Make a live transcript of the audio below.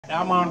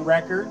I'm on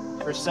record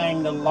for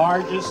saying the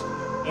largest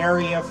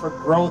area for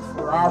growth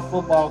for our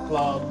football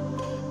club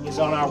is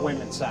on our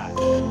women's side.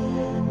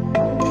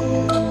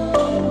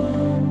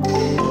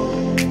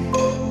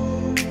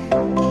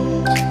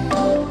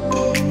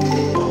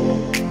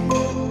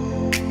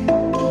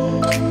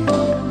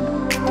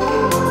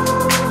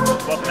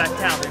 Welcome back,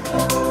 Calvin.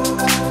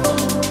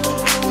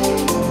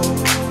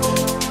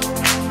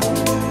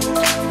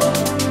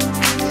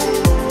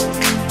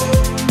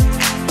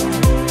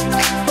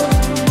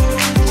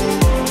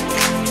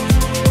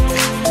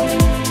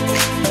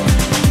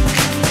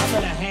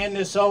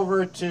 This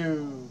over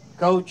to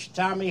Coach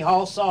Tommy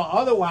Halsaw,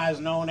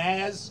 otherwise known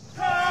as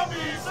Tommy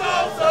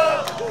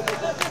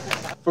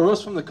Salsa. For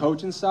us from the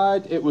coaching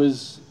side, it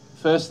was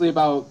firstly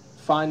about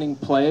finding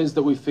players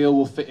that we feel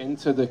will fit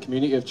into the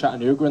community of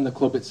Chattanooga and the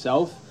club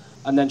itself,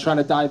 and then trying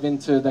to dive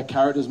into their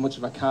character as much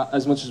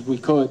as we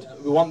could.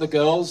 We want the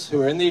girls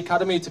who are in the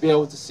academy to be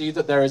able to see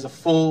that there is a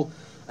full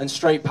and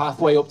straight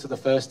pathway up to the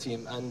first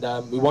team, and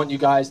we want you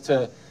guys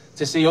to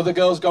see other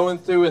girls going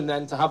through, and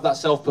then to have that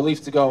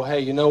self-belief to go, hey,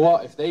 you know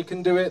what, if they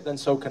can do it, then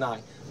so can I.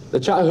 The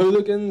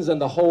Chatahooligans and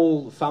the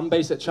whole fan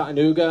base at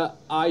Chattanooga,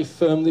 I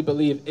firmly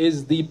believe,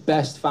 is the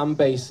best fan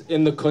base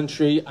in the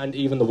country and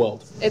even the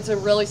world. It's a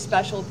really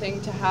special thing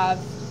to have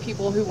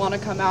people who want to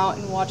come out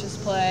and watch us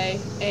play,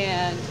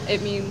 and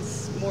it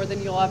means more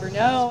than you'll ever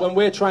know. When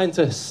we're trying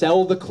to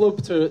sell the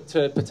club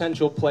to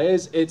potential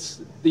players,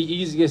 it's the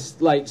easiest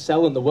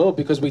sell in the world,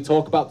 because we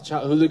talk about the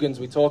Chatahooligans,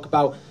 we talk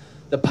about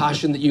the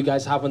passion that you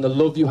guys have and the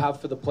love you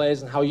have for the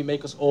players and how you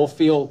make us all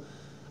feel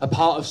a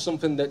part of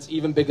something that's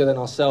even bigger than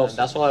ourselves. And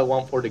that's what I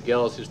want for the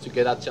girls, is to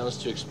get a chance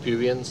to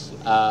experience.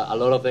 A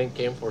lot of them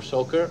came for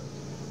soccer,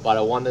 but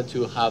I wanted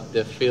to have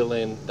the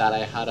feeling that I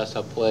had as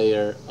a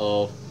player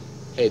of,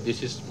 hey,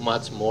 this is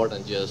much more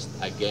than just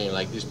a game.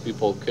 Like, these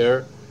people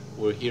care.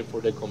 We're here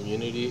for the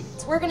community.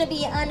 We're going to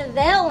be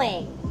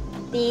unveiling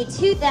the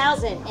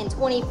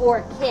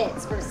 2024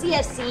 kits for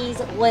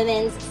CFC's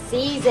women's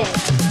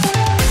season.